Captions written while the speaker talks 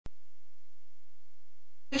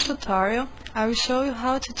this tutorial, I will show you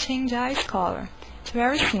how to change eyes color. It's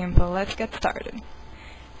very simple. Let's get started.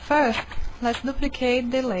 First, let's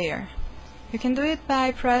duplicate the layer. You can do it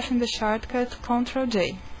by pressing the shortcut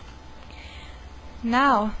Ctrl+J.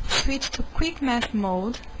 Now, switch to Quick Mask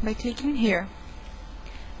Mode by clicking here.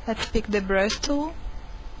 Let's pick the brush tool.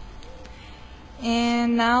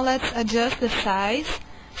 And now let's adjust the size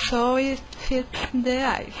so it fits the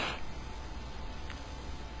eyes.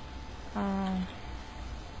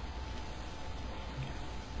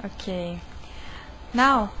 Okay.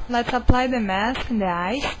 Now, let's apply the mask in the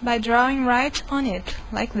eyes by drawing right on it,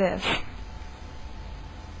 like this.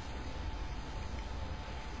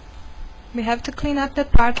 We have to clean up the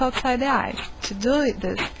part outside the eyes. To do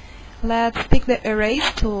this, let's pick the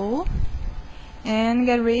Erase tool and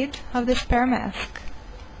get rid of the spare mask.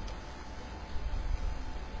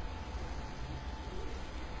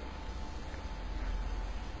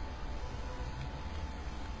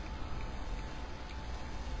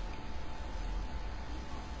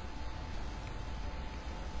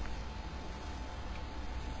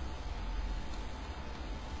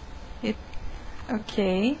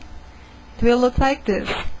 Okay, it will look like this.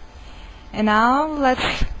 And now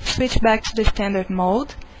let's switch back to the standard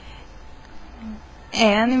mode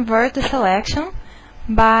and invert the selection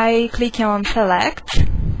by clicking on Select,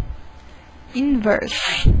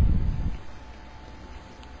 Inverse.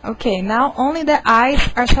 Okay, now only the eyes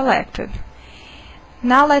are selected.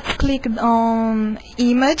 Now let's click on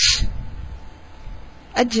Image,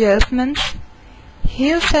 Adjustments,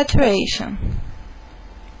 Hue Saturation.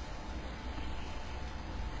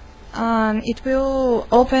 It will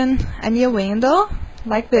open a new window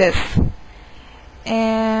like this.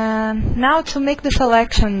 And now, to make the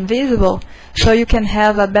selection visible so you can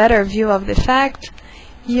have a better view of the effect,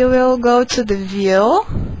 you will go to the View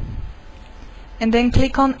and then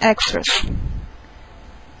click on Extras.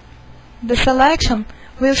 The selection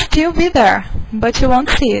will still be there, but you won't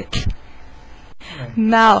see it.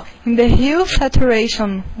 Now, in the Hue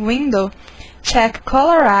Saturation window, check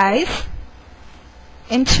Colorize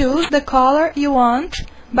and choose the color you want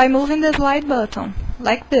by moving the slide button,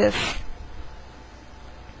 like this.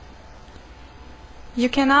 You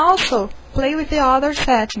can also play with the other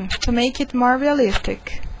settings to make it more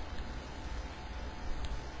realistic.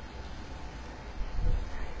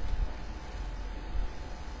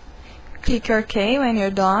 Click OK when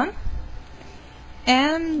you're done.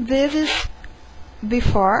 And this is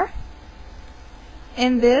before,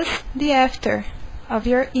 and this the after of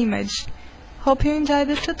your image. Hope you enjoyed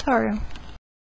this tutorial.